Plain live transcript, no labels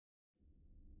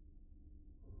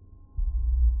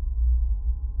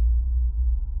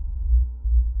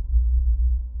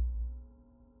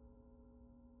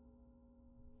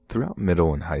Throughout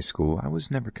middle and high school, I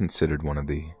was never considered one of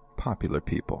the popular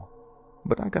people,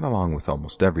 but I got along with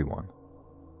almost everyone.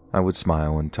 I would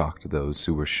smile and talk to those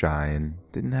who were shy and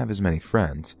didn't have as many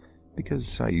friends,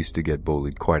 because I used to get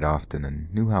bullied quite often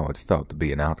and knew how it felt to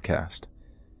be an outcast.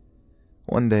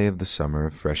 One day of the summer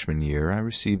of freshman year, I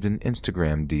received an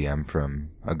Instagram DM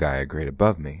from a guy a grade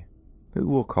above me, who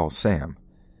we'll call Sam.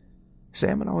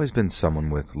 Sam had always been someone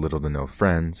with little to no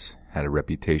friends, had a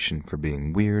reputation for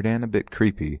being weird and a bit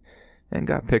creepy, and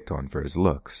got picked on for his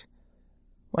looks.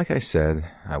 Like I said,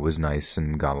 I was nice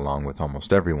and got along with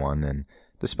almost everyone, and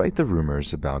despite the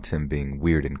rumors about him being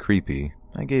weird and creepy,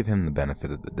 I gave him the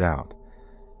benefit of the doubt.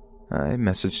 I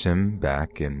messaged him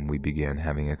back, and we began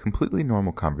having a completely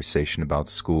normal conversation about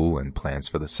school and plans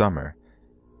for the summer.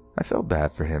 I felt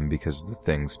bad for him because of the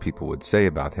things people would say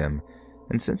about him,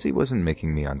 and since he wasn't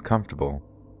making me uncomfortable,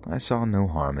 I saw no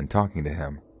harm in talking to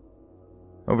him.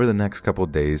 Over the next couple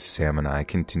days, Sam and I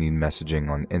continued messaging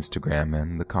on Instagram,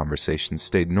 and the conversation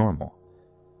stayed normal.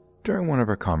 During one of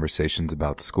our conversations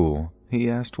about school, he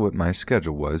asked what my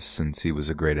schedule was since he was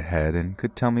a grade ahead and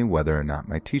could tell me whether or not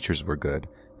my teachers were good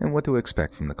and what to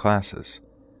expect from the classes.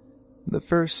 The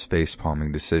first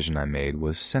face-palming decision I made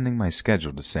was sending my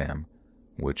schedule to Sam,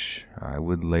 which I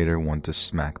would later want to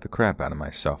smack the crap out of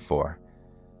myself for.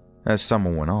 As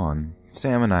summer went on,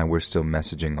 Sam and I were still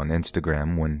messaging on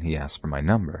Instagram when he asked for my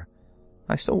number.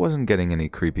 I still wasn't getting any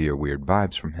creepy or weird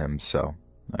vibes from him, so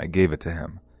I gave it to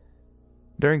him.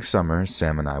 During summer,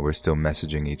 Sam and I were still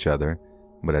messaging each other,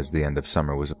 but as the end of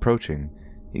summer was approaching,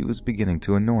 he was beginning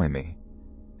to annoy me.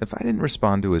 If I didn't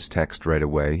respond to his text right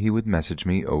away, he would message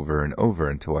me over and over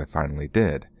until I finally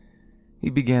did.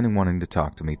 He began wanting to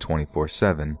talk to me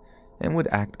 24/7 and would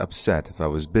act upset if I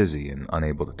was busy and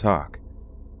unable to talk.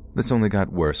 This only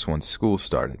got worse once school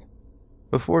started.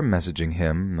 Before messaging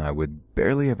him, I would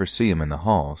barely ever see him in the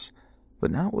halls, but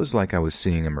now it was like I was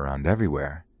seeing him around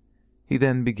everywhere. He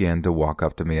then began to walk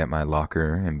up to me at my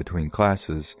locker in between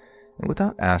classes, and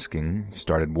without asking,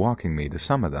 started walking me to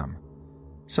some of them.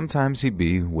 Sometimes he'd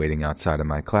be waiting outside of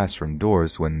my classroom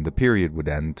doors when the period would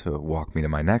end to walk me to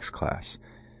my next class,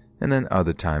 and then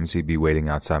other times he'd be waiting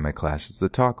outside my classes to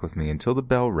talk with me until the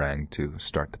bell rang to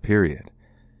start the period.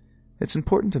 It's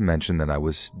important to mention that I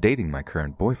was dating my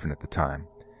current boyfriend at the time,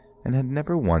 and had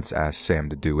never once asked Sam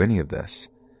to do any of this.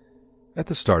 At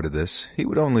the start of this, he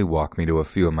would only walk me to a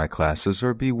few of my classes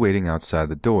or be waiting outside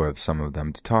the door of some of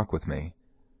them to talk with me.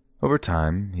 Over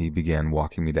time, he began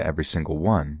walking me to every single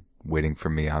one, waiting for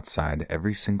me outside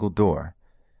every single door.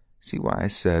 See why I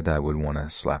said I would want to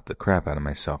slap the crap out of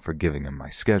myself for giving him my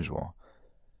schedule.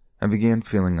 I began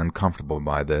feeling uncomfortable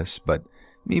by this, but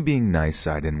me being nice,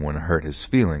 I didn't want to hurt his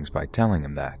feelings by telling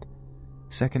him that.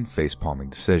 Second face-palming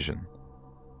decision.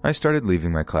 I started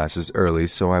leaving my classes early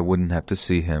so I wouldn't have to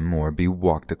see him or be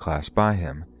walked to class by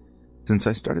him. Since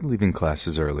I started leaving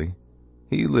classes early,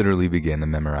 he literally began to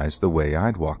memorize the way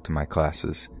I'd walk to my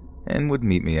classes and would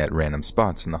meet me at random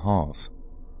spots in the halls.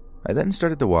 I then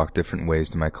started to walk different ways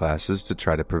to my classes to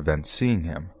try to prevent seeing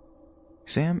him.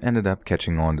 Sam ended up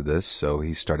catching on to this, so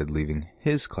he started leaving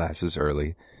his classes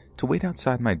early to wait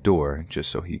outside my door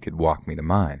just so he could walk me to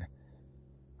mine.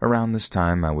 Around this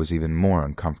time, I was even more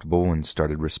uncomfortable and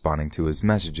started responding to his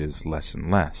messages less and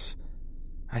less.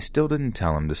 I still didn't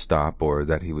tell him to stop or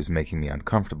that he was making me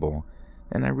uncomfortable,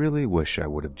 and I really wish I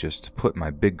would have just put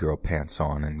my big girl pants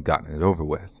on and gotten it over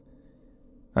with.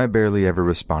 I barely ever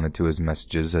responded to his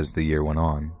messages as the year went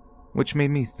on, which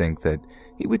made me think that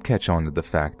he would catch on to the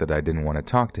fact that I didn't want to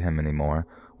talk to him anymore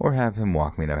or have him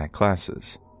walk me to my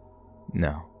classes.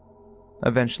 No.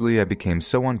 Eventually, I became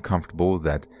so uncomfortable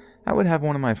that I would have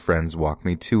one of my friends walk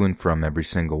me to and from every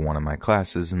single one of my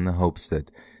classes in the hopes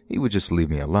that he would just leave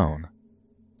me alone.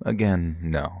 Again,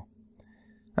 no.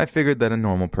 I figured that a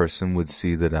normal person would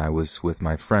see that I was with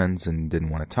my friends and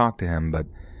didn't want to talk to him, but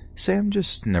Sam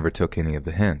just never took any of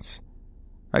the hints.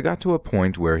 I got to a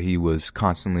point where he was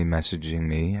constantly messaging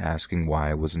me, asking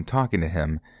why I wasn't talking to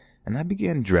him, and I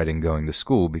began dreading going to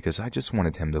school because I just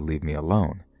wanted him to leave me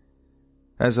alone.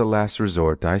 As a last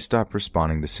resort, I stopped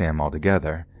responding to Sam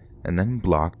altogether, and then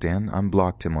blocked and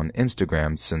unblocked him on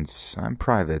Instagram since I'm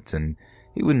private and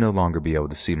he would no longer be able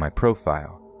to see my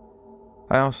profile.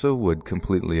 I also would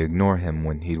completely ignore him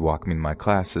when he'd walk me to my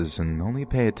classes and only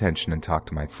pay attention and talk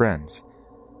to my friends.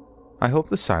 I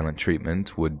hoped the silent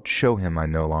treatment would show him I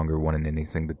no longer wanted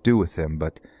anything to do with him,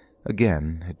 but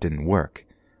again, it didn't work.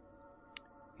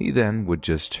 He then would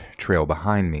just trail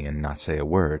behind me and not say a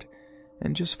word,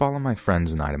 and just follow my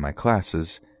friends and I to my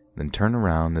classes, then turn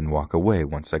around and walk away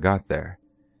once I got there.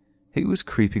 He was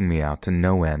creeping me out to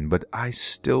no end, but I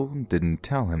still didn't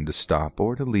tell him to stop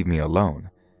or to leave me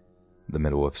alone. The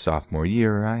middle of sophomore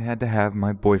year, I had to have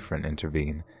my boyfriend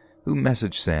intervene, who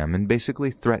messaged Sam and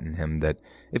basically threatened him that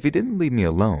if he didn't leave me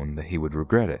alone, that he would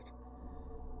regret it.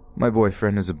 My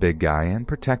boyfriend is a big guy and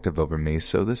protective over me,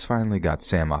 so this finally got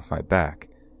Sam off my back.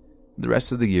 The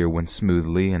rest of the year went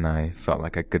smoothly and I felt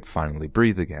like I could finally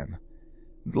breathe again.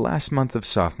 The last month of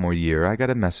sophomore year, I got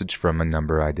a message from a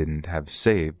number I didn't have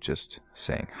saved just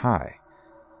saying hi.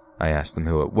 I asked them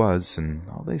who it was, and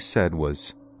all they said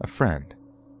was, a friend.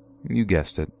 You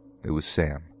guessed it, it was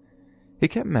Sam. He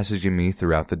kept messaging me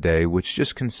throughout the day, which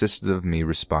just consisted of me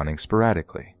responding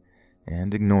sporadically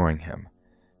and ignoring him.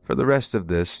 For the rest of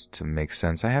this to make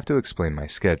sense, I have to explain my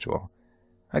schedule.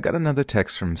 I got another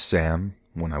text from Sam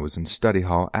when I was in study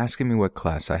hall asking me what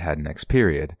class I had next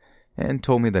period, and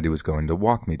told me that he was going to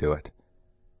walk me to it.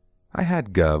 I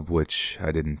had Gov, which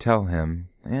I didn't tell him,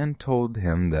 and told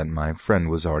him that my friend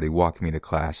was already walking me to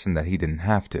class and that he didn't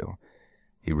have to.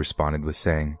 He responded with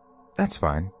saying, "That's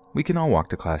fine, we can all walk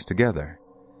to class together."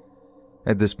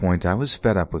 At this point, I was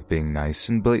fed up with being nice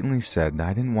and blatantly said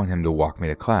I didn't want him to walk me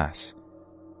to class.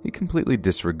 He completely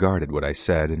disregarded what I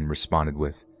said and responded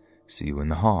with, "See you in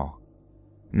the hall."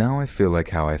 Now I feel like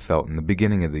how I felt in the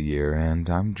beginning of the year, and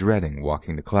I'm dreading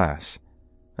walking to class.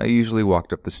 I usually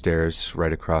walked up the stairs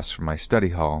right across from my study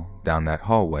hall, down that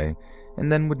hallway, and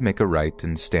then would make a right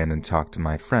and stand and talk to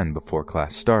my friend before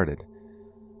class started.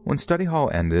 When study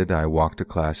hall ended, I walked to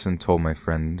class and told my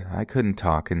friend I couldn't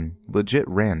talk and legit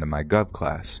ran to my Gov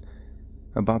class.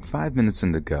 About 5 minutes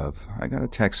into Gov, I got a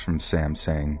text from Sam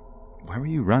saying, "Why were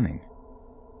you running?"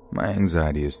 My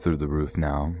anxiety is through the roof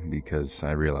now because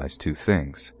I realized two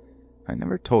things. I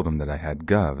never told him that I had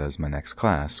Gov as my next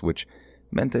class, which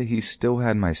meant that he still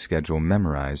had my schedule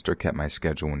memorized or kept my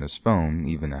schedule in his phone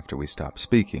even after we stopped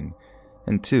speaking.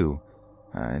 And two,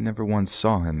 I never once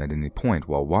saw him at any point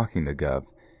while walking to Gov,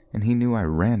 and he knew I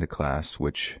ran to class,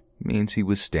 which means he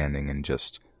was standing and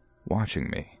just watching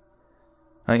me.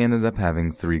 I ended up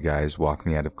having 3 guys walk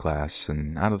me out of class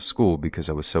and out of school because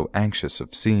I was so anxious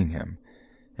of seeing him,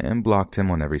 and blocked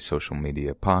him on every social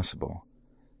media possible.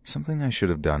 Something I should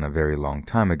have done a very long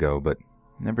time ago, but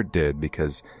never did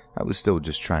because I was still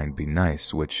just trying to be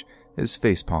nice, which is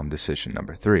facepalm decision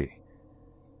number 3.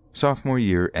 Sophomore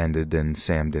year ended and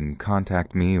Sam didn't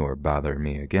contact me or bother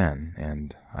me again,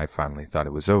 and I finally thought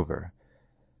it was over.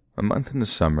 A month into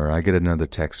summer, I get another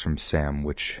text from Sam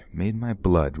which made my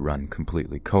blood run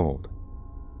completely cold.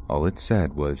 All it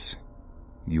said was,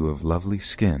 "You have lovely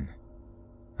skin.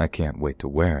 I can't wait to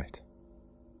wear it."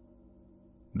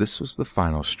 This was the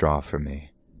final straw for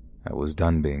me. I was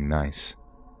done being nice.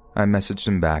 I messaged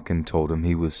him back and told him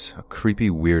he was a creepy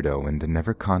weirdo and to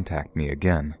never contact me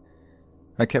again.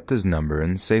 I kept his number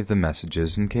and saved the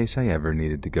messages in case I ever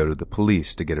needed to go to the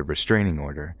police to get a restraining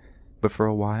order, but for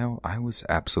a while I was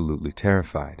absolutely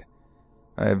terrified.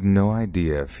 I have no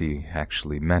idea if he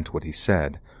actually meant what he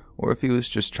said, or if he was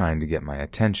just trying to get my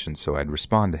attention so I'd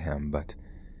respond to him, but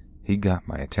he got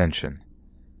my attention.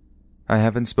 I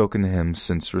haven't spoken to him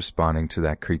since responding to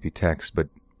that creepy text, but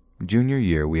junior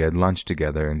year we had lunch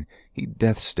together and he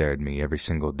death stared me every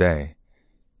single day.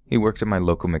 He worked at my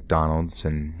local McDonald's,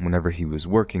 and whenever he was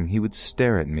working, he would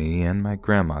stare at me and my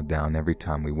grandma down every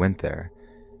time we went there.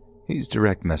 He's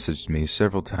direct messaged me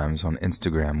several times on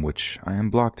Instagram, which I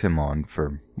unblocked him on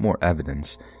for more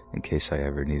evidence in case I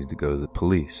ever needed to go to the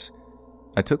police.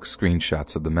 I took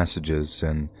screenshots of the messages,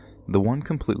 and the one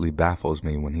completely baffles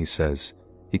me when he says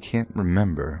he can't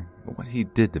remember what he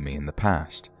did to me in the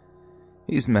past.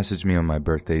 He's messaged me on my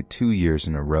birthday 2 years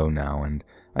in a row now, and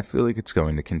I feel like it's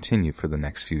going to continue for the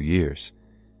next few years.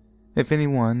 If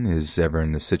anyone is ever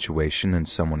in this situation and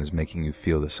someone is making you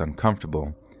feel this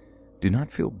uncomfortable, do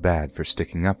not feel bad for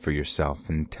sticking up for yourself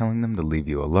and telling them to leave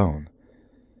you alone.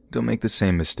 Don't make the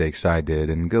same mistakes I did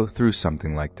and go through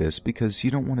something like this because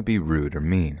you don't want to be rude or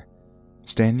mean.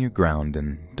 Stand your ground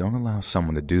and don't allow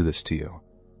someone to do this to you,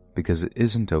 because it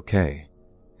isn't okay,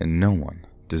 and no one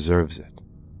deserves it.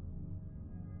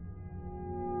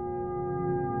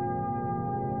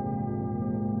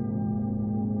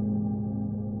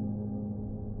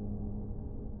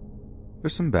 For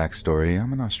some backstory,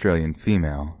 I'm an Australian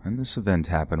female, and this event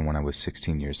happened when I was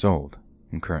 16 years old.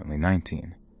 I'm currently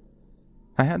 19.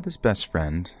 I had this best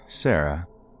friend, Sarah,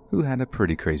 who had a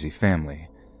pretty crazy family,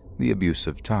 the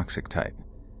abusive, toxic type.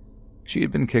 She had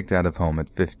been kicked out of home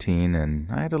at 15,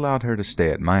 and I had allowed her to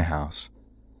stay at my house.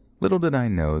 Little did I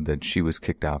know that she was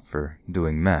kicked out for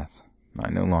doing meth. I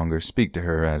no longer speak to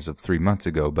her as of 3 months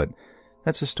ago, but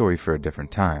that's a story for a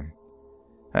different time.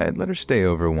 I had let her stay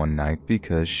over one night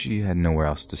because she had nowhere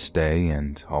else to stay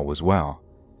and all was well.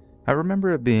 I remember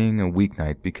it being a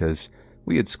weeknight because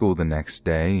We had school the next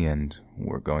day and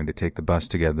were going to take the bus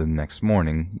together the next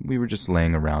morning. We were just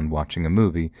laying around watching a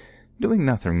movie, doing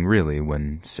nothing really,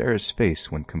 when Sarah's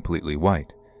face went completely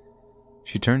white.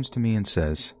 She turns to me and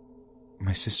says,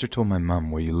 "My sister told my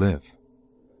mom where you live."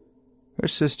 Her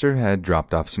sister had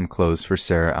dropped off some clothes for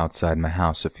Sarah outside my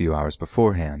house a few hours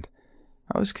beforehand.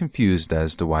 I was confused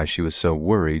as to why she was so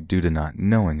worried due to not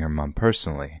knowing her mom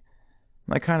personally.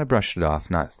 I kind of brushed it off,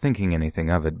 not thinking anything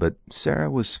of it, but Sarah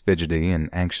was fidgety and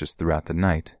anxious throughout the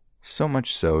night, so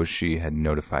much so she had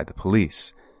notified the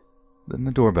police. Then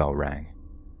the doorbell rang.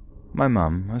 My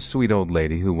mom, a sweet old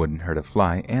lady who wouldn't hurt a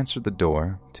fly, answered the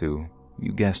door to,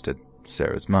 you guessed it,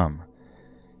 Sarah's mom.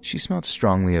 She smelled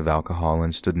strongly of alcohol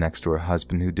and stood next to her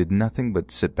husband, who did nothing but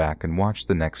sit back and watch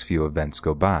the next few events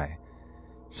go by.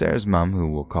 Sarah's mom, who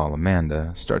we'll call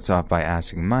Amanda, starts off by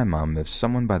asking my mom if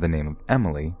someone by the name of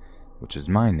Emily, which is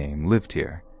my name, lived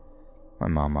here. My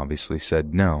mom obviously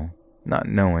said no, not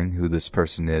knowing who this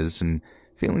person is and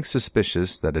feeling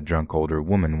suspicious that a drunk older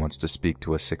woman wants to speak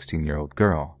to a 16-year-old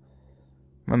girl.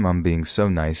 My mom, being so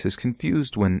nice, is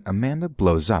confused when Amanda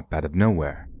blows up out of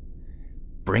nowhere.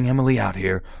 "Bring Emily out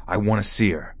here. I want to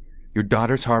see her. Your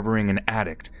daughter's harboring an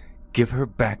addict. Give her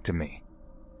back to me."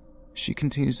 She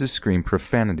continues to scream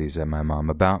profanities at my mom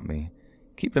about me.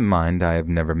 Keep in mind, I have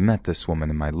never met this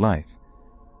woman in my life.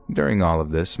 During all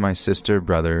of this, my sister,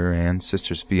 brother, and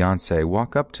sister's fiancé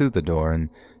walk up to the door and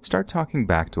start talking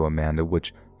back to Amanda,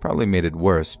 which probably made it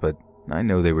worse, but I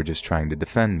know they were just trying to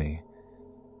defend me.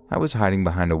 I was hiding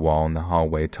behind a wall in the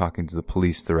hallway talking to the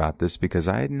police throughout this because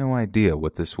I had no idea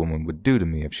what this woman would do to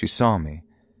me if she saw me.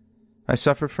 I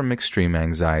suffer from extreme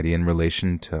anxiety in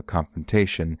relation to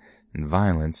confrontation and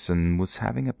violence and was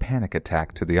having a panic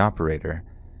attack to the operator.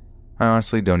 I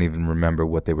honestly don't even remember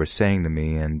what they were saying to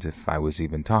me and if I was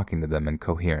even talking to them in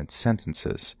coherent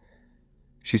sentences.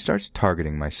 She starts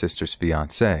targeting my sister's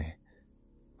fiancé.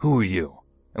 "Who are you?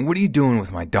 And what are you doing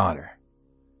with my daughter?"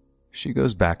 She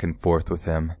goes back and forth with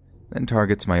him, then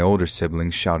targets my older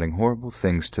siblings, shouting horrible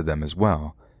things to them as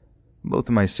well. Both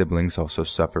of my siblings also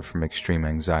suffer from extreme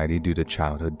anxiety due to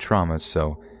childhood traumas,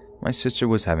 so my sister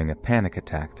was having a panic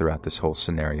attack throughout this whole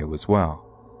scenario as well.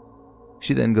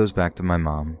 She then goes back to my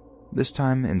mom, this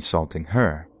time insulting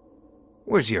her.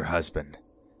 "Where's your husband?"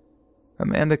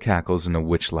 Amanda cackles in a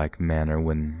witch-like manner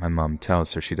when my mom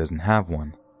tells her she doesn't have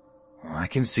one. "I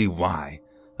can see why.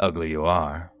 Ugly you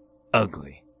are.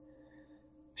 Ugly."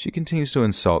 She continues to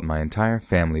insult my entire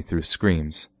family through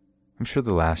screams. I'm sure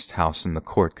the last house in the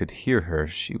court could hear her,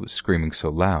 she was screaming so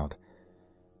loud.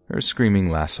 Her screaming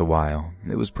lasts a while.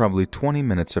 It was probably 20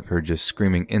 minutes of her just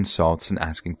screaming insults and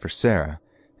asking for Sarah.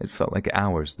 It felt like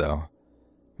hours, though.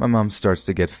 My mom starts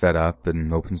to get fed up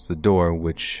and opens the door,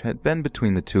 which had been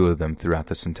between the two of them throughout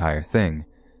this entire thing.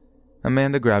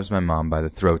 Amanda grabs my mom by the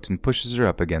throat and pushes her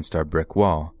up against our brick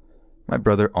wall. My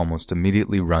brother almost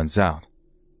immediately runs out.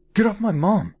 "Get off my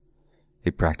mom!"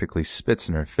 He practically spits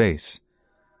in her face.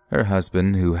 Her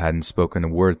husband, who hadn't spoken a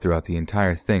word throughout the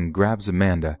entire thing, grabs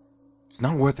Amanda. "It's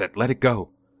not worth it, let it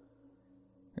go."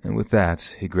 And with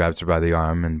that, he grabs her by the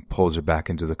arm and pulls her back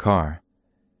into the car.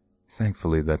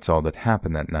 Thankfully, that's all that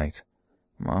happened that night,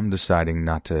 Mom deciding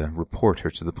not to report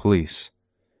her to the police.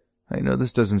 I know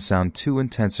this doesn't sound too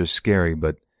intense or scary,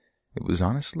 but it was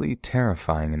honestly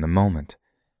terrifying in the moment.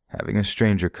 Having a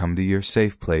stranger come to your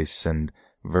safe place and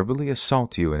verbally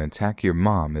assault you and attack your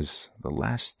mom is the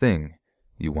last thing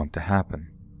you want to happen.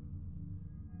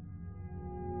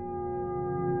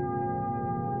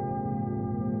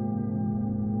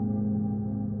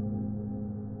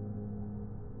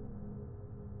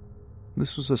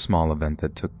 This was a small event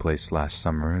that took place last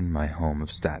summer in my home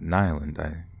of Staten Island.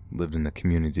 I lived in a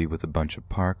community with a bunch of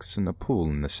parks and a pool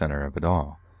in the center of it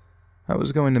all. I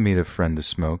was going to meet a friend to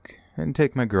smoke and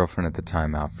take my girlfriend at the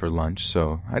time out for lunch,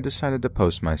 so I decided to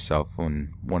post myself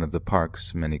on one of the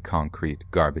park's many concrete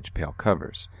garbage pail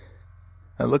covers.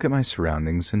 I look at my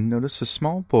surroundings and notice a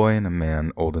small boy and a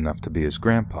man old enough to be his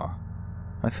grandpa.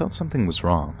 I felt something was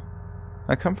wrong.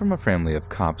 I come from a family of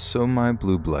cops, so my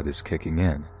blue blood is kicking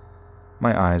in.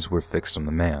 My eyes were fixed on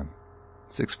the man.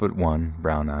 6'1",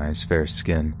 brown eyes, fair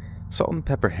skin, salt and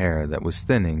pepper hair that was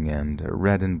thinning, and a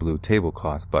red and blue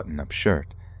tablecloth button-up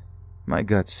shirt. My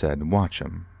gut said, watch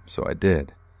him, so I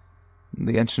did.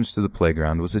 The entrance to the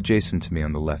playground was adjacent to me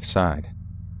on the left side.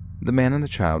 The man and the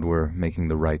child were making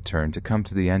the right turn to come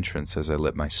to the entrance as I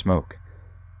lit my smoke.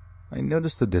 I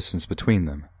noticed the distance between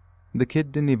them. The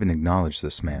kid didn't even acknowledge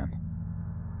this man.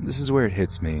 This is where it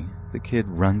hits me. The kid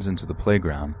runs into the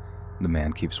playground. The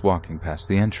man keeps walking past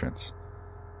the entrance.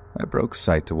 I broke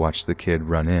sight to watch the kid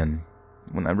run in.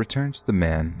 When I returned to the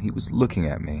man, he was looking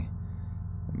at me.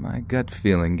 My gut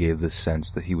feeling gave the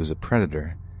sense that he was a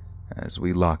predator. As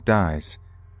we locked eyes,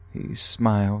 he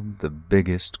smiled the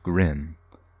biggest grin,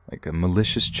 like a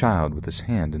malicious child with his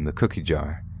hand in the cookie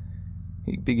jar.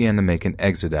 He began to make an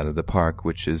exit out of the park,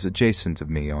 which is adjacent to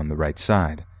me on the right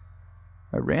side.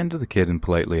 I ran to the kid and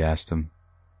politely asked him,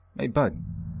 "Hey, bud,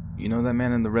 you know that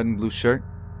man in the red and blue shirt?"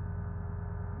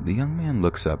 The young man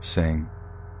looks up, saying,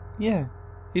 "Yeah,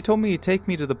 he told me he'd take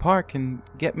me to the park and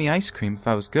get me ice cream if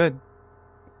I was good."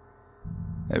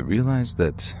 I realized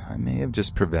that I may have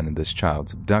just prevented this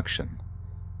child's abduction.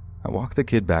 I walked the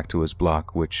kid back to his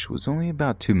block, which was only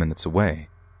about 2 minutes away.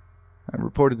 I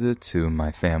reported it to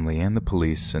my family and the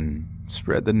police and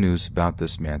spread the news about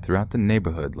this man throughout the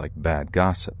neighborhood like bad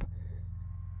gossip.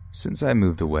 Since I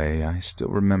moved away, I still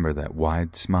remember that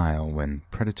wide smile and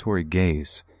predatory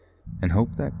gaze, and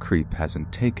hope that creep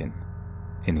hasn't taken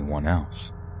anyone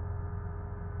else.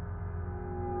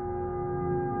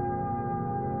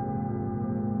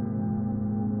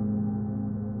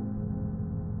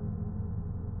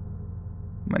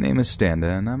 My name is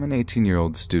Standa, and I'm an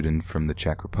 18-year-old student from the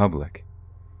Czech Republic.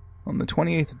 On the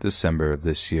 28th of December of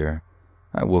this year,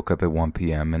 I woke up at 1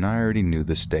 p.m. and I already knew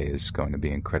this day is going to be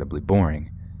incredibly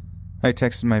boring. I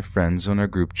texted my friends on our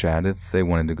group chat if they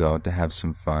wanted to go out to have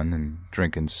some fun and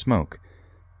drink and smoke.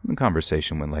 The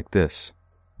conversation went like this.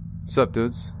 "Sup,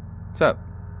 dudes? What's up?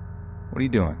 What are you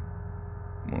doing?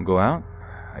 Wanna go out?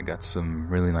 I got some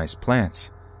really nice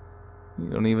plants. You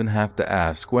don't even have to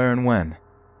ask where and when.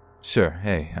 Sure,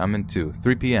 hey, I'm in too,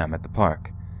 3 p.m. at the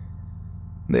park."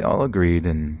 They all agreed,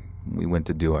 and we went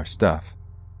to do our stuff.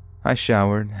 I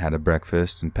showered, had a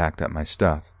breakfast, and packed up my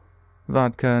stuff.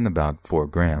 Vodka and about 4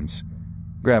 grams.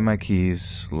 Grabbed my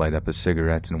keys, light up a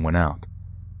cigarette, and went out.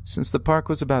 Since the park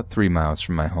was about 3 miles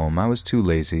from my home, I was too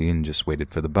lazy and just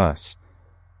waited for the bus.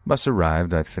 Bus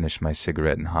arrived, I finished my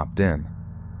cigarette and hopped in.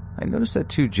 I noticed that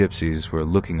 2 gypsies were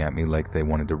looking at me like they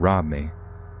wanted to rob me.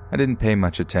 I didn't pay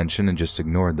much attention and just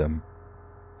ignored them.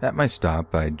 At my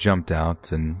stop, I jumped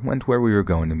out and went where we were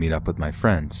going to meet up with my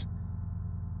friends.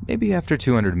 Maybe after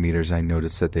 200 meters, I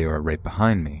noticed that they were right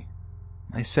behind me.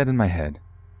 I said in my head,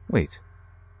 "Wait,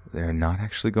 they're not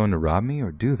actually going to rob me,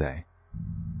 or do they?"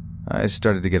 I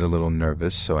started to get a little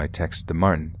nervous, so I texted to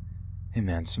Martin, "Hey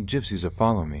man, some gypsies are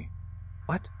following me."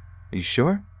 "What? Are you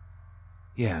sure?"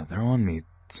 "Yeah, they're on me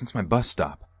since my bus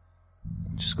stop.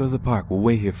 Just go to the park, we'll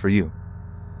wait here for you."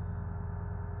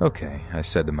 "Okay," I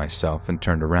said to myself and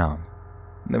turned around.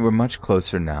 They were much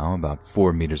closer now, about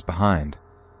 4 meters behind.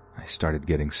 I started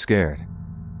getting scared.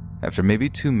 After maybe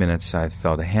 2 minutes, I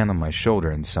felt a hand on my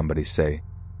shoulder and somebody say,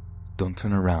 "Don't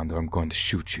turn around or I'm going to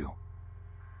shoot you."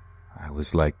 I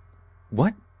was like,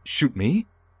 "What? Shoot me?"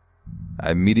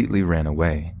 I immediately ran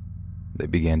away. They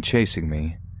began chasing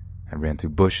me. I ran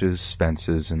through bushes,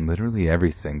 fences, and literally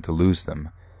everything to lose them.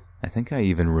 I think I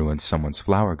even ruined someone's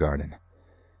flower garden.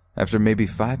 After maybe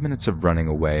 5 minutes of running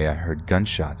away, I heard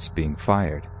gunshots being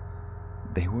fired.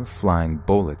 They were flying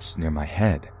bullets near my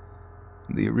head.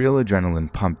 The real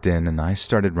adrenaline pumped in, and I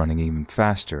started running even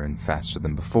faster and faster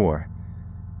than before.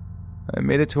 I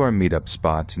made it to our meetup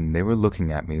spot, and they were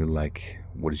looking at me like,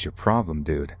 "What is your problem,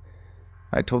 dude?"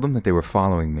 I told them that they were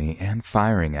following me and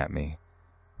firing at me.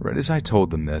 Right as I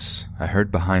told them this, I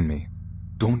heard behind me,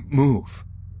 "Don't move."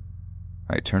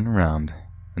 I turned around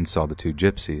and saw the 2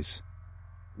 gypsies.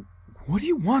 "What do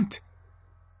you want?"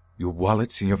 "Your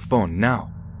wallet and your phone,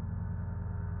 now."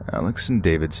 Alex and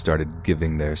David started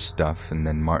giving their stuff, and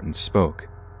then Martin spoke.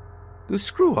 "Dude,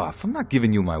 screw off. I'm not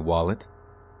giving you my wallet."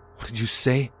 "What did you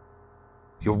say?"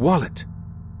 "Your wallet."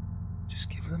 "Just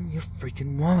give them your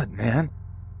freaking wallet, man."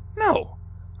 "No,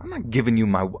 I'm not giving you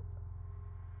my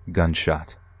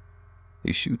Gunshot.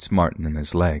 He shoots Martin in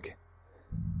his leg.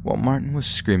 While Martin was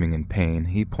screaming in pain,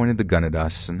 he pointed the gun at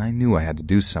us, and I knew I had to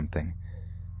do something.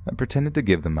 I pretended to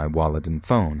give them my wallet and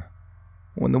phone.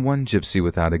 When the one gypsy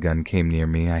without a gun came near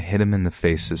me, I hit him in the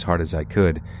face as hard as I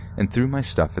could and threw my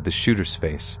stuff at the shooter's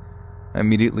face. I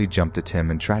immediately jumped at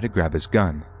him and tried to grab his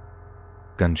gun.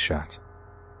 Gunshot.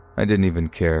 I didn't even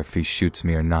care if he shoots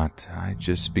me or not. I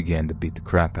just began to beat the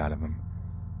crap out of him.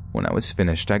 When I was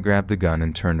finished, I grabbed the gun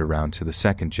and turned around to the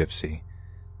second gypsy.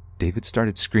 David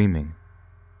started screaming,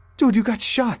 "Dude, you got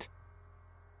shot!"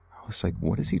 I was like,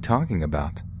 what is he talking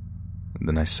about? And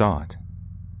then I saw it.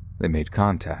 They made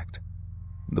contact.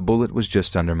 The bullet was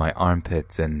just under my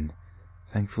armpit, and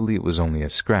thankfully it was only a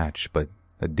scratch, but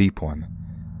a deep one.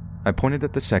 I pointed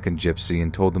at the second gypsy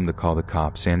and told them to call the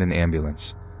cops and an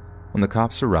ambulance. When the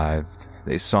cops arrived,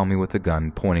 they saw me with the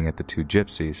gun pointing at the 2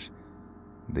 gypsies.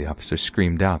 The officer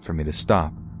screamed out for me to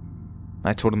stop.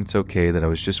 I told him it's okay, that I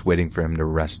was just waiting for him to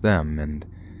arrest them, and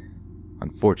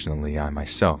Unfortunately, I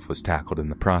myself was tackled in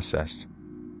the process.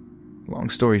 Long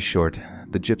story short,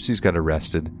 the gypsies got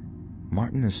arrested.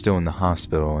 Martin is still in the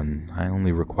hospital and I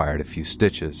only required a few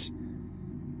stitches.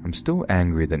 I'm still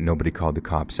angry that nobody called the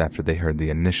cops after they heard the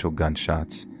initial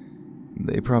gunshots.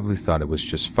 They probably thought it was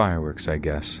just fireworks, I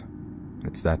guess.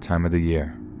 It's that time of the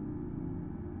year.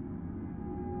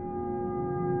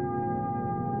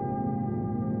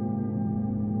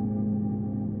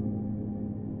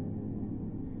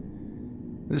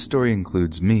 This story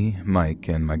includes me, Mike,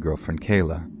 and my girlfriend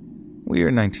Kayla. We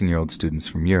are 19-year-old students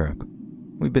from Europe.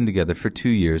 We've been together for 2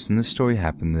 years, and this story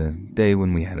happened the day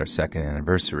when we had our second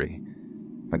anniversary.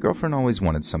 My girlfriend always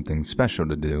wanted something special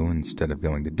to do instead of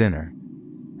going to dinner.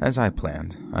 As I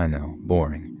planned, I know,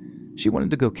 boring. She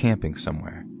wanted to go camping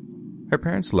somewhere. Her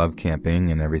parents love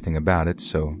camping and everything about it,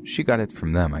 so she got it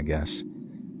from them, I guess.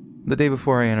 The day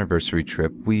before our anniversary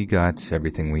trip, we got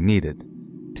everything we needed.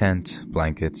 Tent,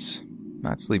 blankets,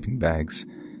 not sleeping bags,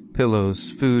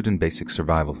 pillows, food, and basic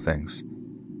survival things.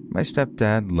 My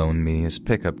stepdad loaned me his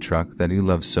pickup truck that he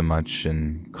loves so much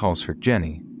and calls her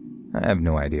Jenny. I have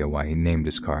no idea why he named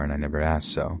his car and I never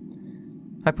asked so.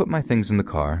 I put my things in the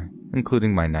car,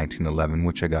 including my 1911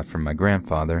 which I got from my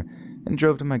grandfather, and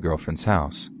drove to my girlfriend's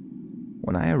house.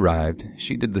 When I arrived,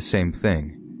 she did the same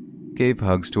thing, gave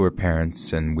hugs to her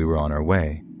parents, and we were on our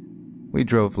way. We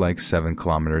drove like 7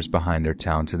 kilometers behind our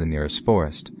town to the nearest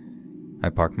forest. I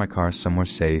parked my car somewhere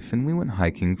safe and we went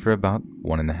hiking for about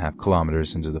 1.5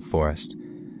 kilometers into the forest.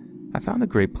 I found a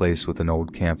great place with an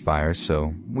old campfire,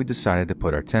 so we decided to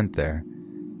put our tent there.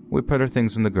 We put our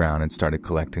things in the ground and started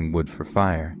collecting wood for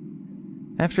fire.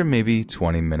 After maybe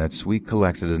 20 minutes, we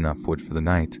collected enough wood for the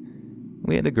night.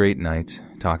 We had a great night,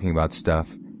 talking about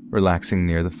stuff, relaxing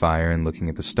near the fire and looking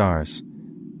at the stars.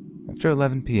 After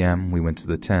 11 p.m., we went to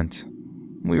the tent.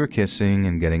 We were kissing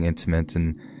and getting intimate,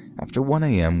 and after 1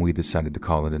 a.m., we decided to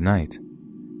call it a night.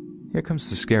 Here comes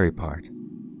the scary part.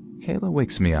 Kayla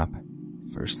wakes me up.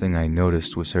 First thing I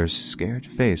noticed was her scared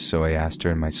face, so I asked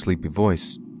her in my sleepy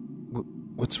voice,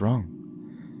 "What's wrong?"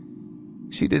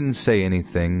 She didn't say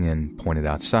anything and pointed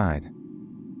outside.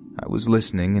 I was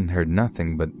listening and heard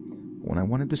nothing, but when I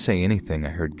wanted to say anything, I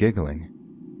heard giggling.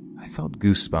 I felt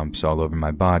goosebumps all over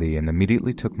my body and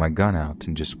immediately took my gun out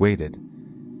and just waited.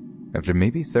 After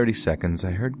maybe 30 seconds,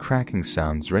 I heard cracking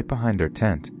sounds right behind our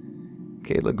tent.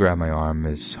 Kayla grabbed my arm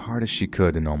as hard as she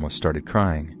could and almost started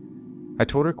crying. I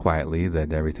told her quietly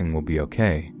that everything will be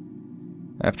okay.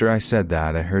 After I said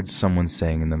that, I heard someone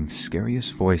saying in the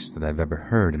scariest voice that I've ever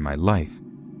heard in my life,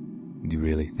 "Do you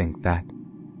really think that?"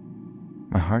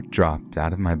 My heart dropped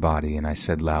out of my body and I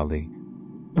said loudly,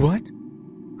 "What?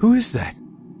 Who is that?"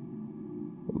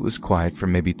 It was quiet for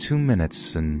maybe 2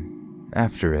 minutes, and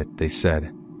after it, they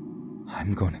said,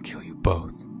 "I'm going to kill you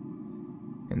both,"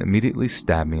 and immediately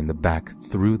stabbed me in the back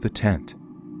through the tent.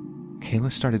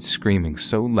 Kayla started screaming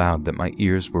so loud that my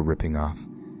ears were ripping off.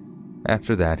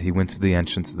 After that, he went to the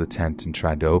entrance of the tent and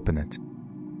tried to open it.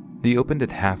 He opened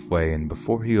it halfway, and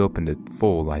before he opened it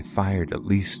full, I fired at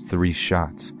least 3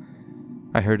 shots.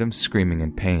 I heard him screaming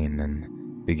in pain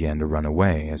and began to run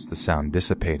away as the sound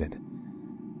dissipated.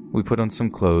 We put on some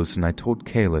clothes and I told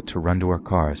Kayla to run to our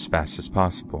car as fast as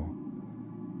possible.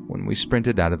 When we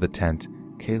sprinted out of the tent,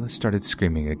 Kayla started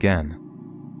screaming again.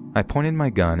 I pointed my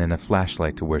gun and a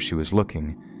flashlight to where she was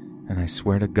looking, and I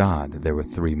swear to God there were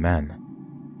 3 men.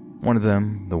 One of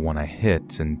them, the one I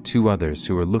hit, and 2 others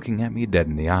who were looking at me dead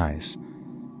in the eyes.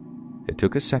 It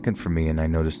took a second for me and I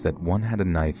noticed that one had a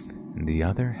knife and the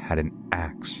other had an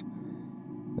axe.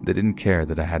 They didn't care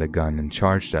that I had a gun and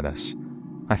charged at us.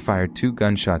 I fired 2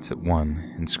 gunshots at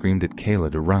one and screamed at Kayla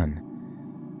to run.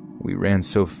 We ran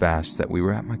so fast that we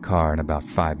were at my car in about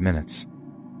 5 minutes.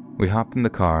 We hopped in the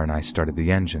car and I started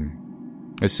the engine.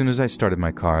 As soon as I started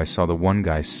my car, I saw the one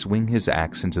guy swing his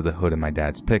axe into the hood of my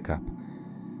dad's pickup.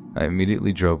 I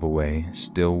immediately drove away,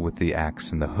 still with the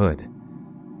axe in the hood.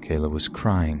 Kayla was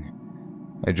crying.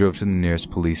 I drove to the nearest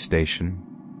police station.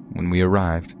 When we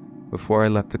arrived, before I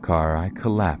left the car, I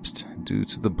collapsed due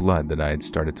to the blood that I had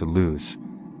started to lose.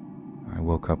 I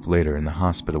woke up later in the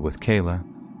hospital with Kayla,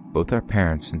 both our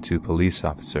parents, and 2 police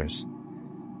officers.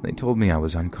 They told me I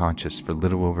was unconscious for a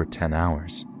little over 10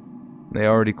 hours. They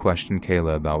already questioned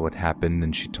Kayla about what happened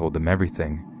and she told them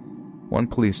everything. One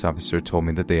police officer told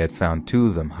me that they had found 2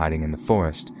 of them hiding in the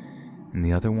forest, and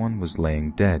the other one was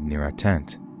laying dead near our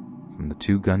tent, from the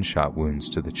 2 gunshot wounds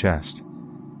to the chest.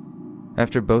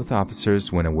 After both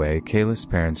officers went away, Kayla's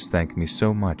parents thanked me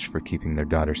so much for keeping their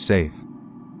daughter safe.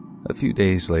 A few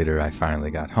days later, I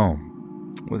finally got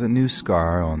home, with a new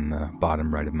scar on the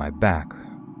bottom right of my back,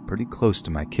 pretty close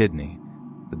to my kidney.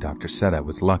 The doctor said I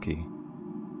was lucky.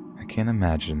 I can't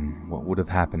imagine what would have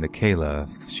happened to Kayla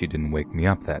if she didn't wake me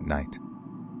up that night.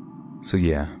 So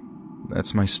yeah,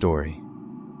 that's my story.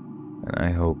 And I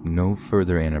hope no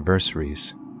further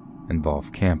anniversaries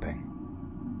involve camping.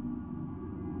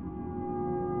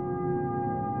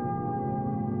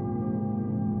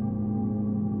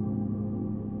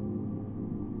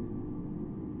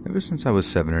 Ever since I was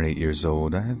 7 or 8 years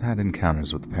old, I have had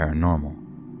encounters with the paranormal.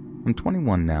 I'm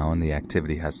 21 now and the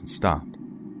activity hasn't stopped.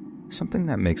 Something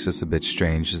that makes this a bit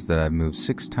strange is that I've moved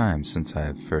 6 times since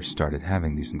I first started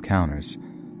having these encounters,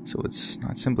 so it's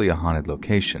not simply a haunted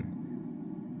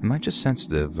location. Am I just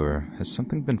sensitive, or has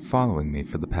something been following me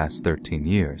for the past 13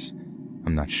 years?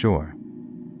 I'm not sure.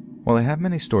 While I have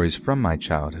many stories from my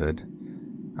childhood,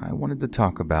 I wanted to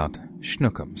talk about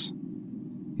schnookums.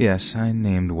 Yes, I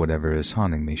named whatever is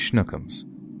haunting me schnookums.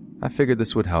 I figured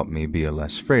this would help me be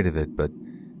less afraid of it, but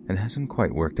it hasn't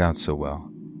quite worked out so well.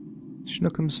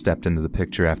 Schnookums stepped into the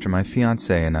picture after my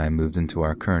fiancé and I moved into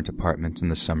our current apartment in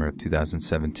the summer of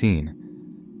 2017.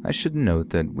 I should note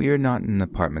that we are not in an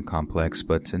apartment complex,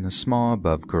 but in a small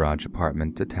above-garage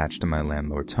apartment attached to my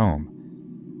landlord's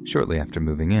home. Shortly after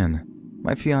moving in,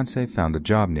 my fiancé found a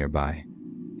job nearby.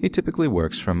 He typically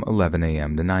works from 11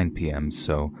 a.m. to 9 p.m.,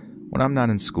 so when I'm not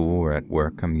in school or at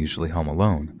work, I'm usually home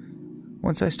alone.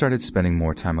 Once I started spending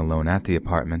more time alone at the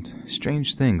apartment,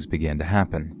 strange things began to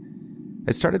happen.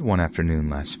 It started one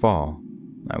afternoon last fall.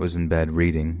 I was in bed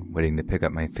reading, waiting to pick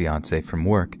up my fiancé from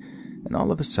work, and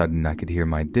all of a sudden I could hear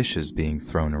my dishes being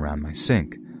thrown around my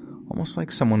sink, almost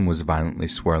like someone was violently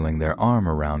swirling their arm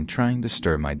around trying to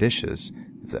stir my dishes,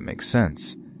 if that makes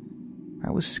sense. I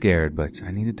was scared, but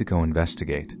I needed to go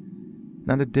investigate.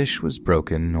 Not a dish was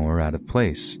broken or out of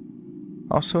place.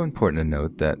 Also important to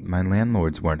note that my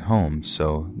landlords weren't home,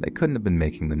 so they couldn't have been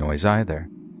making the noise either.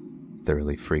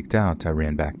 Thoroughly freaked out, I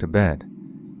ran back to bed.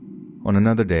 On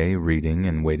another day, reading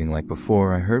and waiting like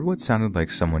before, I heard what sounded like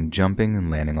someone jumping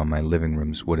and landing on my living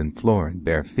room's wooden floor in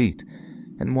bare feet,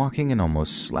 and walking in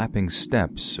almost slapping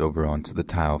steps over onto the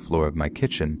tile floor of my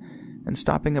kitchen and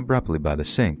stopping abruptly by the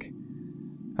sink.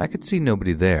 I could see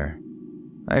nobody there.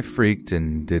 I freaked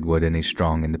and did what any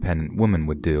strong, independent woman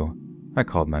would do. I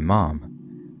called my mom.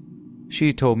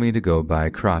 She told me to go buy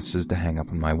crosses to hang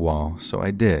up on my wall, so I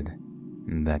did.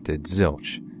 And that did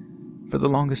zilch. For the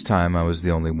longest time, I was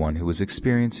the only one who was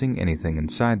experiencing anything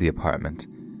inside the apartment.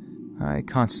 I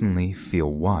constantly feel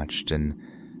watched, and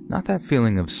not that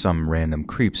feeling of some random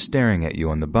creep staring at you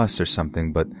on the bus or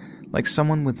something, but like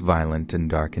someone with violent and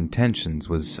dark intentions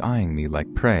was eyeing me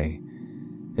like prey.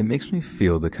 It makes me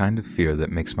feel the kind of fear that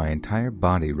makes my entire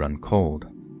body run cold.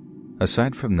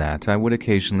 Aside from that, I would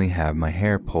occasionally have my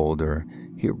hair pulled or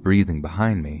hear breathing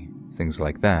behind me, things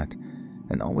like that,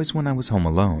 and always when I was home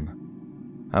alone.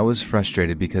 I was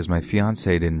frustrated because my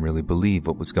fiancé didn't really believe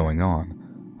what was going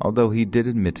on, although he did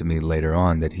admit to me later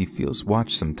on that he feels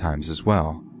watched sometimes as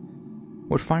well.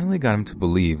 What finally got him to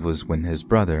believe was when his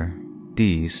brother,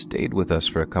 Dee, stayed with us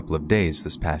for a couple of days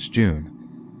this past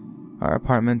June. Our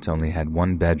apartment only had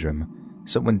one bedroom,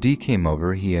 so when Dee came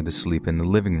over, he had to sleep in the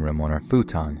living room on our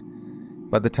futon.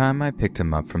 By the time I picked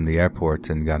him up from the airport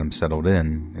and got him settled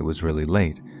in, it was really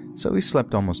late, so he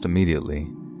slept almost immediately.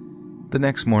 The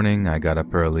next morning, I got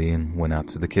up early and went out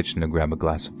to the kitchen to grab a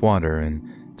glass of water,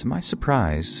 and to my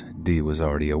surprise, Dee was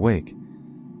already awake.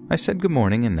 I said good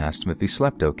morning and asked him if he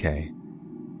slept okay.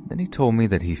 Then he told me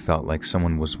that he felt like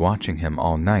someone was watching him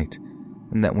all night,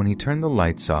 and that when he turned the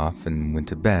lights off and went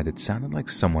to bed, it sounded like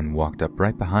someone walked up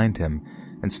right behind him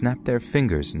and snapped their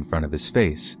fingers in front of his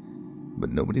face,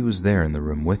 but nobody was there in the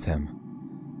room with him.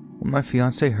 When my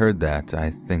fiancé heard that,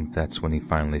 I think that's when he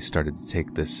finally started to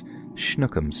take this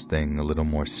schnookums thing a little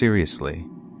more seriously.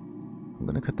 I'm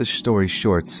going to cut this story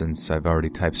short since I've already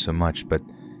typed so much, but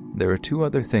there are 2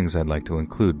 other things I'd like to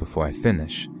include before I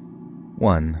finish.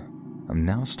 1, I'm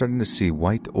now starting to see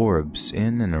white orbs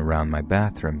in and around my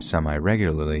bathroom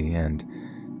semi-regularly, and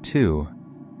 2,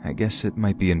 I guess it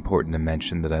might be important to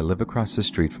mention that I live across the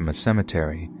street from a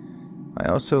cemetery. I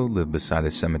also lived beside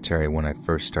a cemetery when I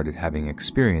first started having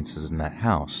experiences in that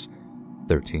house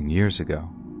 13 years ago.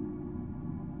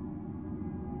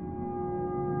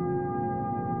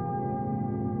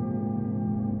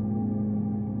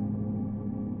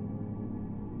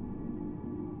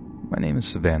 My name is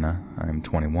Savannah. I am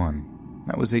 21.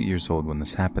 I was 8 years old when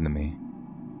this happened to me.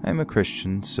 I am a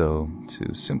Christian, so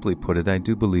to simply put it, I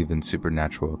do believe in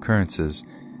supernatural occurrences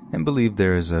and believe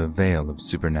there is a veil of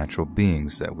supernatural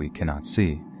beings that we cannot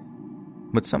see.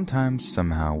 But sometimes,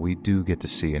 somehow, we do get to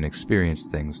see and experience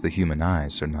things the human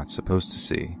eyes are not supposed to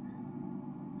see.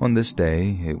 On this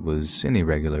day, it was any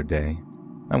regular day.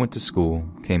 I went to school,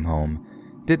 came home,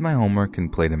 did my homework,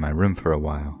 and played in my room for a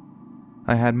while.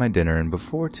 I had my dinner, and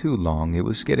before too long it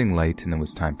was getting late and it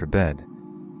was time for bed.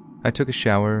 I took a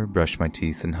shower, brushed my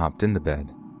teeth, and hopped into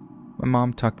bed. My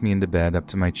mom tucked me into bed up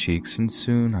to my cheeks, and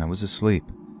soon I was asleep.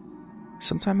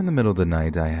 Sometime in the middle of the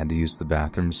night I had to use the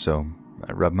bathroom, so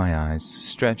I rubbed my eyes,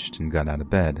 stretched, and got out of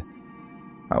bed.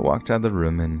 I walked out of the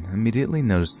room and immediately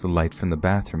noticed the light from the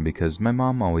bathroom because my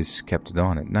mom always kept it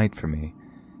on at night for me.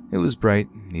 It was bright,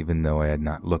 even though I had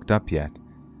not looked up yet.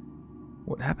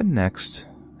 What happened next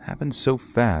happened so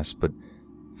fast, but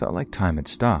felt like time had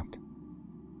stopped.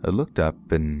 I looked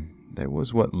up, and there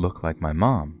was what looked like my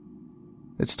mom.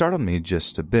 It startled me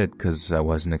just a bit because I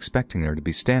wasn't expecting her to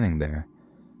be standing there.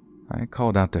 I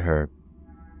called out to her,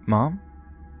 "Mom?"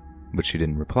 But she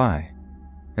didn't reply.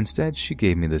 Instead, she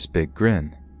gave me this big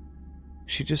grin.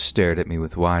 She just stared at me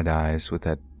with wide eyes with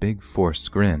that big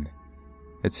forced grin.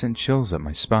 It sent chills up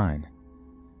my spine.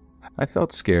 I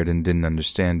felt scared and didn't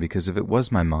understand because if it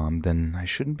was my mom, then I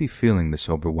shouldn't be feeling this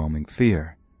overwhelming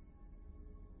fear.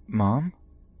 "Mom?"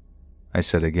 I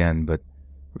said again, but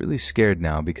really scared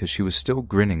now because she was still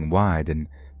grinning wide, and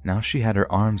now she had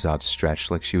her arms outstretched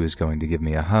like she was going to give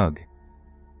me a hug.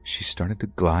 She started to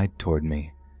glide toward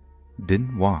me.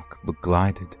 Didn't walk, but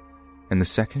glided. And the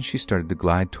second she started to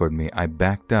glide toward me, I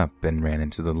backed up and ran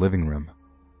into the living room.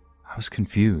 I was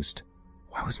confused.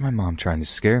 Why was my mom trying to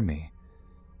scare me?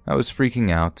 I was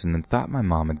freaking out and thought my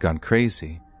mom had gone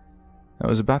crazy. I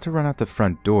was about to run out the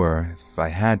front door if I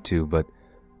had to, but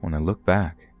when I looked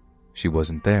back, she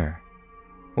wasn't there.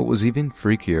 What was even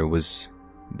freakier was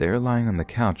there lying on the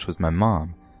couch was my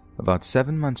mom, about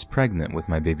 7 months pregnant with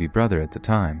my baby brother at the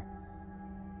time.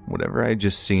 Whatever I had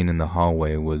just seen in the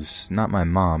hallway was not my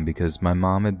mom because my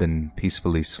mom had been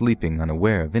peacefully sleeping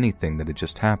unaware of anything that had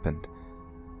just happened.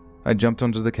 I jumped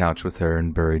onto the couch with her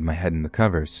and buried my head in the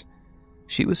covers.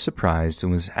 She was surprised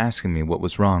and was asking me what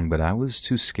was wrong, but I was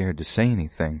too scared to say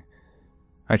anything.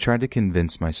 I tried to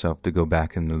convince myself to go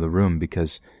back into the room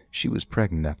because she was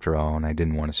pregnant after all and I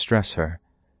didn't want to stress her.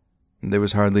 There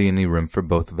was hardly any room for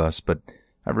both of us, but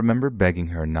I remember begging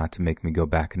her not to make me go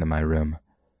back into my room.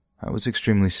 I was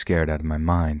extremely scared out of my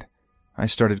mind. I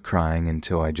started crying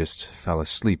until I just fell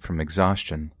asleep from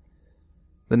exhaustion.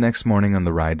 The next morning on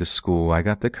the ride to school, I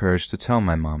got the courage to tell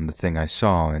my mom the thing I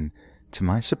saw, and to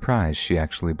my surprise, she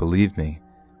actually believed me.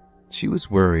 She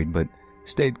was worried, but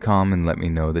stayed calm and let me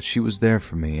know that she was there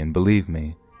for me and believed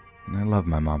me, and I love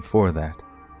my mom for that.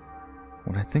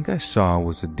 What I think I saw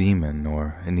was a demon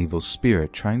or an evil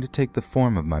spirit trying to take the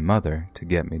form of my mother to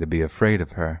get me to be afraid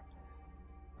of her.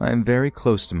 I am very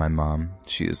close to my mom.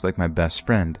 She is like my best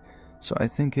friend, so I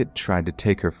think it tried to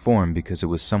take her form because it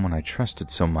was someone I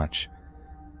trusted so much.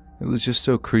 It was just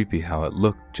so creepy how it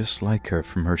looked just like her,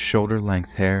 from her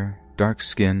shoulder-length hair, dark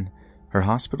skin, her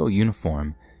hospital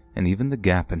uniform, and even the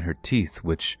gap in her teeth,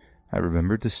 which I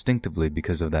remember distinctively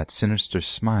because of that sinister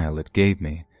smile it gave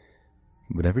me.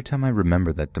 But every time I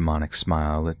remember that demonic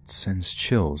smile, it sends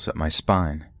chills up my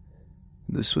spine.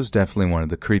 This was definitely one of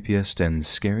the creepiest and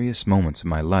scariest moments of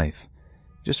my life,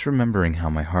 just remembering how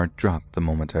my heart dropped the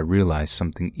moment I realized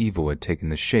something evil had taken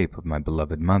the shape of my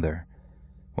beloved mother.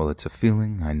 Well, it's a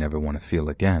feeling I never want to feel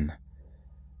again.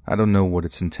 I don't know what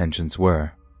its intentions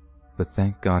were, but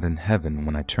thank God in heaven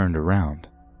when I turned around,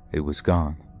 it was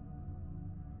gone.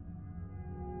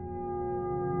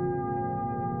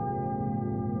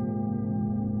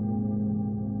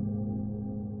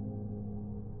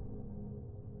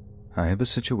 I have a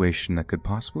situation that could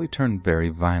possibly turn very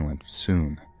violent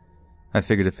soon. I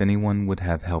figured if anyone would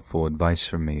have helpful advice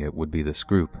for me, it would be this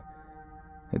group.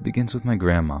 It begins with my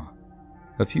grandma.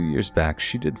 A few years back,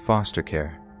 she did foster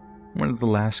care. One of the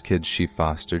last kids she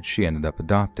fostered, she ended up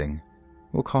adopting.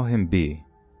 We'll call him B.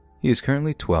 He is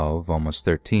currently 12, almost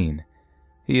 13.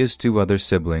 He has 2 other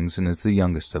siblings and is the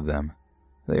youngest of them.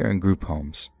 They are in group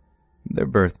homes. Their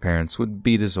birth parents would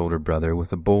beat his older brother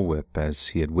with a bullwhip, as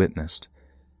he had witnessed.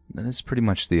 That is pretty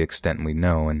much the extent we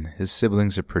know, and his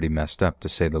siblings are pretty messed up, to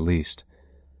say the least.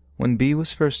 When B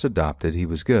was first adopted, he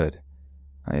was good.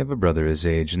 I have a brother his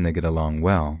age, and they get along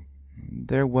well.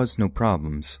 There was no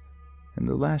problems. In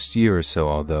the last year or so,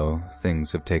 although,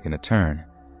 things have taken a turn.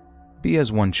 B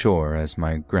has one chore, as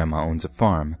my grandma owns a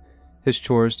farm. His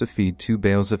chore is to feed 2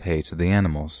 bales of hay to the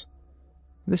animals.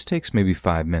 This takes maybe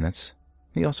 5 minutes.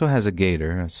 He also has a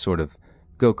gator, a sort of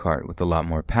go-kart with a lot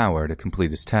more power to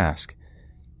complete his task.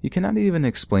 You cannot even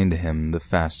explain to him the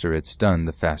faster it's done,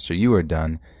 the faster you are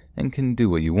done, and can do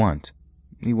what you want.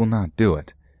 He will not do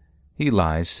it. He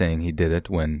lies saying he did it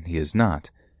when he is not.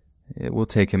 It will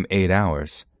take him 8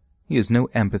 hours. He has no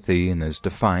empathy and is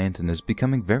defiant and is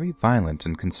becoming very violent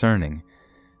and concerning.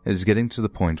 It is getting to the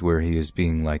point where he is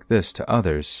being like this to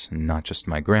others, not just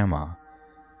my grandma.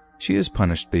 She has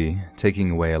punished B,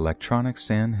 taking away electronics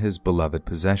and his beloved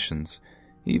possessions,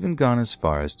 even gone as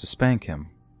far as to spank him.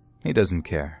 He doesn't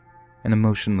care, an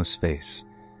emotionless face.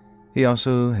 He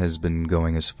also has been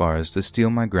going as far as to steal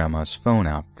my grandma's phone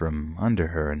out from under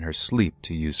her in her sleep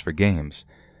to use for games.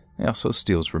 He also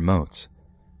steals remotes.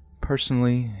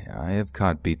 Personally, I have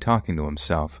caught B talking to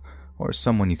himself or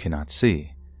someone you cannot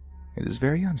see. It is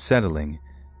very unsettling,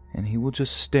 and he will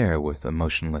just stare with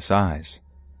emotionless eyes.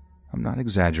 I'm not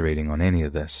exaggerating on any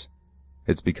of this.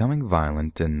 It's becoming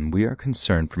violent, and we are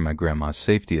concerned for my grandma's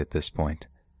safety at this point.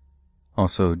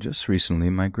 Also, just recently,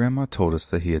 my grandma told us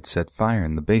that he had set fire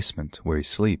in the basement where he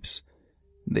sleeps.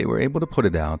 They were able to put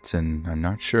it out, and I'm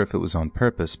not sure if it was on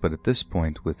purpose, but at this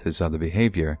point, with his other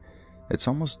behavior, it's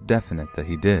almost definite that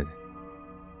he did.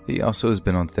 He also has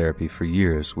been on therapy for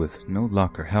years with no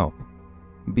luck or help.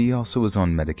 B also was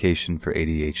on medication for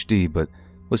ADHD, but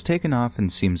was taken off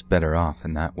and seems better off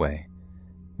in that way.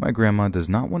 My grandma does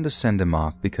not want to send him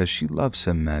off because she loves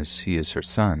him as he is her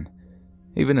son.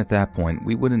 Even at that point,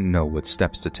 we wouldn't know what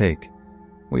steps to take.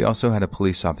 We also had a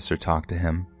police officer talk to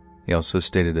him. He also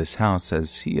stayed at his house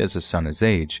as he has a son his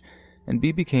age, and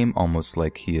B became almost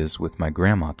like he is with my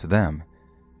grandma to them.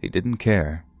 He didn't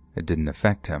care. It didn't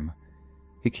affect him.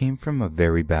 He came from a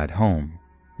very bad home.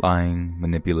 Lying,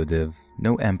 manipulative,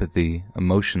 no empathy,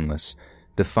 emotionless,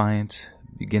 defiant,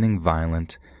 beginning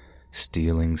violent,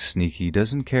 stealing, sneaky,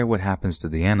 doesn't care what happens to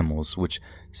the animals, which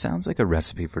sounds like a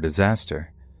recipe for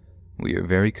disaster. We are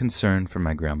very concerned for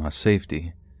my grandma's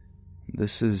safety.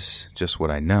 This is just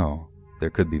what I know. There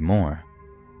could be more.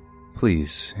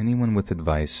 Please, anyone with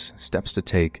advice, steps to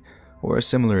take, or a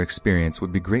similar experience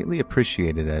would be greatly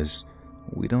appreciated, as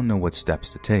we don't know what steps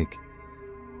to take.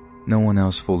 No one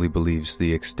else fully believes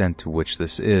the extent to which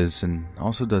this is, and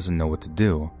also doesn't know what to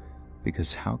do,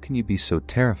 because how can you be so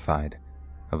terrified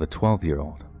of a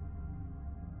 12-year-old?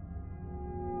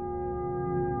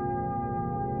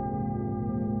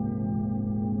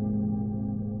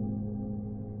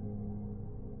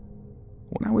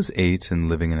 When I was 8 and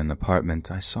living in an apartment,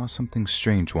 I saw something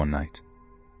strange one night.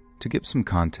 To give some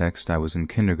context, I was in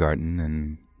kindergarten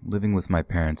and living with my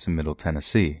parents in Middle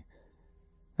Tennessee.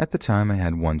 At the time, I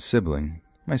had one sibling,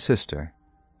 my sister.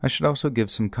 I should also give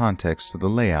some context to the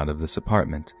layout of this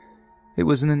apartment. It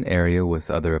was in an area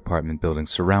with other apartment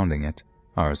buildings surrounding it.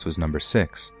 Ours was number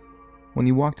 6. When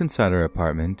you walked inside our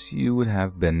apartment, you would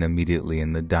have been immediately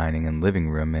in the dining and living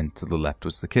room, and to the left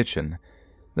was the kitchen.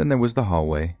 Then there was the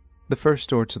hallway. The first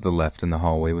door to the left in the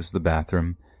hallway was the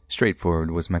bathroom. Straight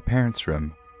forward was my parents'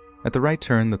 room. At the right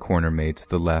turn, the corner made to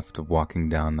the left of walking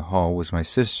down the hall was my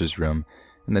sister's room,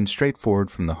 and then straight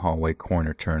forward from the hallway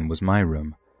corner turn was my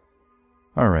room.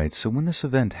 Alright, so when this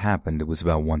event happened, it was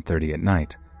about 1:30 at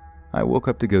night. I woke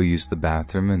up to go use the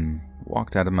bathroom and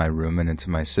walked out of my room and into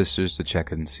my sister's to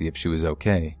check and see if she was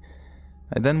okay.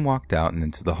 I then walked out and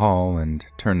into the hall and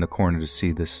turned the corner to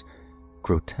see this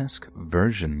grotesque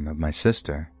version of my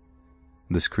sister.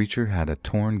 This creature had a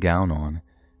torn gown on.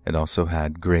 It also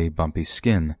had gray, bumpy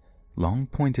skin, long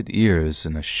pointed ears,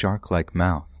 and a shark-like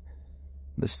mouth.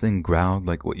 This thing growled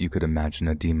like what you could imagine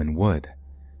a demon would.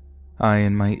 I,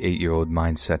 in my 8-year-old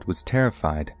mindset, was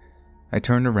terrified. I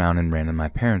turned around and ran in my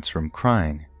parents' room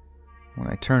crying. When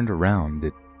I turned around,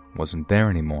 it wasn't there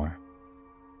anymore.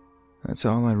 That's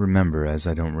all I remember, as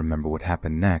I don't remember what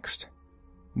happened next.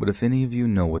 But if any of you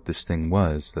know what this thing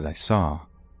was that I saw,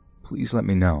 please let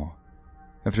me know.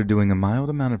 After doing a mild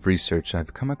amount of research,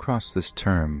 I've come across this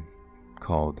term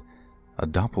called a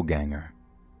doppelganger.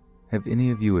 Have any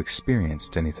of you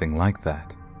experienced anything like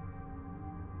that?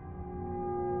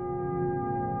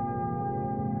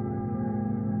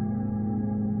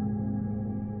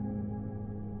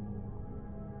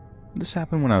 This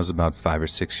happened when I was about 5 or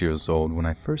 6 years old when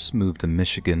I first moved to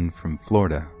Michigan from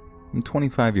Florida. I'm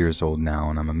 25 years old now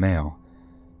and I'm a male.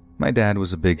 My dad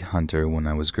was a big hunter when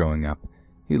I was growing up.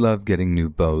 He loved getting new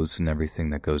bows and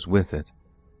everything that goes with it.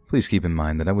 Please keep in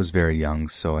mind that I was very young,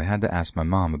 so I had to ask my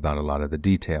mom about a lot of the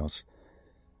details.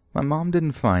 My mom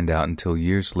didn't find out until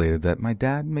years later that my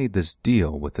dad made this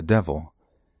deal with the devil.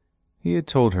 He had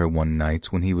told her one night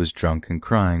when he was drunk and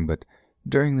crying, but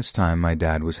during this time my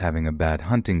dad was having a bad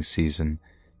hunting season.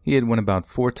 He had went about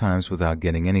 4 times without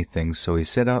getting anything, so he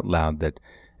said out loud that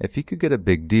if he could get a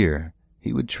big deer,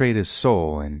 he would trade his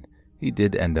soul, and he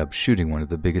did end up shooting one of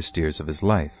the biggest deers of his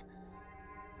life.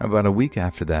 About a week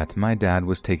after that, my dad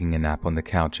was taking a nap on the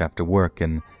couch after work,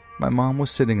 and my mom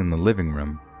was sitting in the living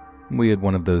room. We had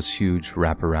one of those huge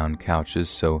wraparound couches,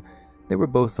 so they were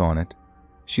both on it.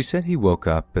 She said he woke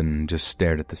up and just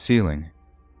stared at the ceiling.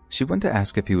 She went to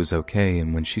ask if he was okay,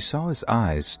 and when she saw his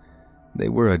eyes, they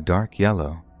were a dark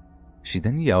yellow. She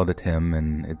then yelled at him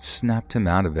and it snapped him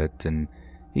out of it, and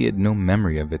he had no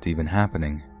memory of it even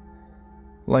happening.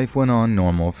 Life went on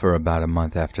normal for about a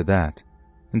month after that,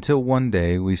 until one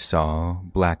day we saw a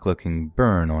black-looking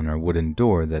burn on our wooden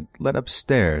door that led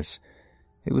upstairs.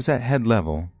 It was at head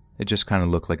level. It just kind of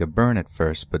looked like a burn at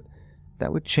first, but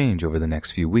that would change over the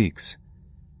next few weeks.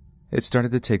 It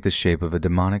started to take the shape of a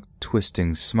demonic,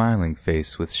 twisting, smiling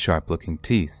face with sharp-looking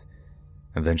teeth.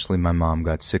 Eventually my mom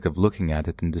got sick of looking at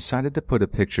it and decided to put a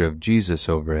picture of Jesus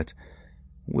over it,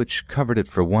 which covered it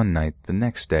for one night. The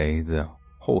next day, the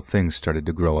whole thing started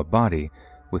to grow a body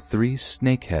with 3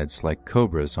 snake heads like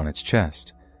cobras on its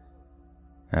chest.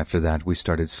 After that, we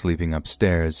started sleeping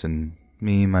upstairs, and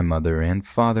me, my mother, and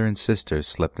father and sister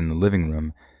slept in the living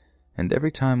room, and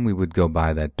every time we would go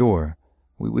by that door,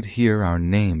 we would hear our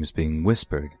names being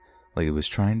whispered, like it was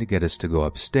trying to get us to go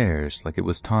upstairs, like it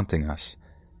was taunting us.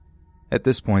 At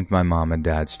this point, my mom and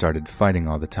dad started fighting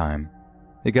all the time.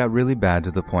 It got really bad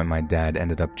to the point my dad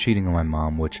ended up cheating on my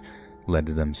mom, which led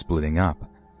to them splitting up.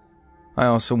 I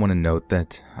also want to note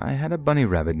that I had a bunny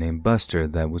rabbit named Buster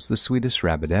that was the sweetest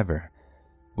rabbit ever.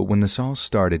 But when this all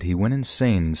started, he went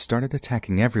insane and started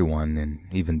attacking everyone, and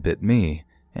even bit me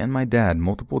and my dad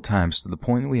multiple times, to the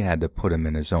point we had to put him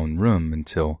in his own room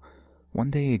until one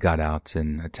day he got out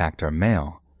and attacked our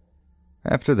mail.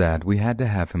 After that, we had to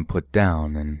have him put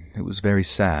down, and it was very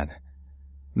sad.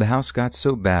 The house got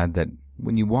so bad that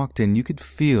when you walked in, you could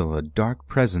feel a dark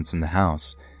presence in the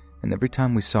house, and every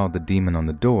time we saw the demon on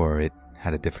the door, it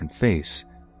had a different face.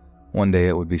 One day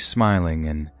it would be smiling,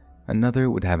 and another it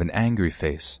would have an angry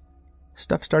face.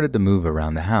 Stuff started to move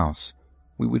around the house.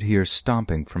 We would hear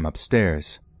stomping from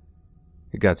upstairs.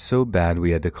 It got so bad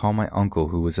we had to call my uncle,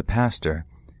 who was a pastor,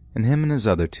 and him and his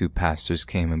other 2 pastors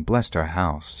came and blessed our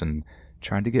house and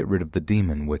tried to get rid of the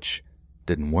demon, which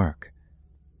didn't work.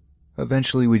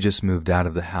 Eventually we just moved out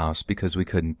of the house because we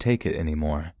couldn't take it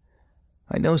anymore.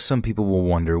 I know some people will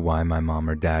wonder why my mom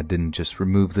or dad didn't just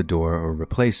remove the door or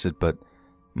replace it, but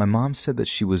my mom said that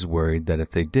she was worried that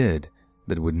if they did,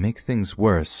 that it would make things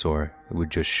worse, or it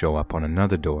would just show up on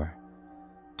another door.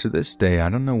 To this day, I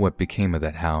don't know what became of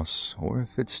that house, or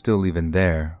if it's still even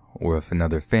there, or if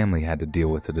another family had to deal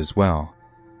with it as well.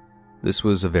 This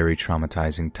was a very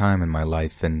traumatizing time in my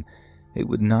life, and it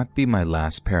would not be my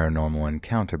last paranormal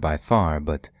encounter by far,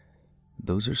 but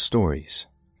those are stories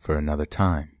for another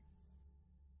time.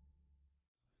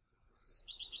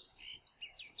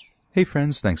 Hey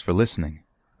friends, thanks for listening.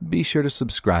 Be sure to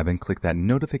subscribe and click that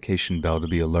notification bell to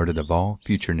be alerted of all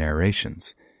future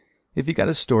narrations. If you got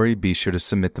a story, be sure to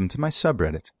submit them to my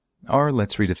subreddit, r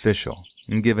Let's Read Official,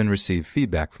 and give and receive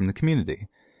feedback from the community,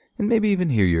 and maybe even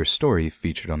hear your story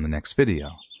featured on the next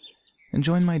video. And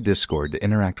join my Discord to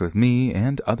interact with me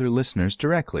and other listeners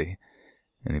directly.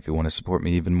 And if you want to support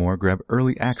me even more, grab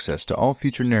early access to all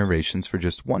future narrations for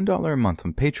just $1 a month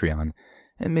on Patreon,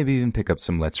 and maybe even pick up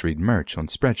some Let's Read merch on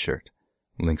Spreadshirt.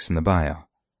 Links in the bio.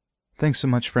 Thanks so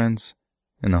much, friends,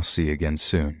 and I'll see you again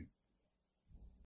soon.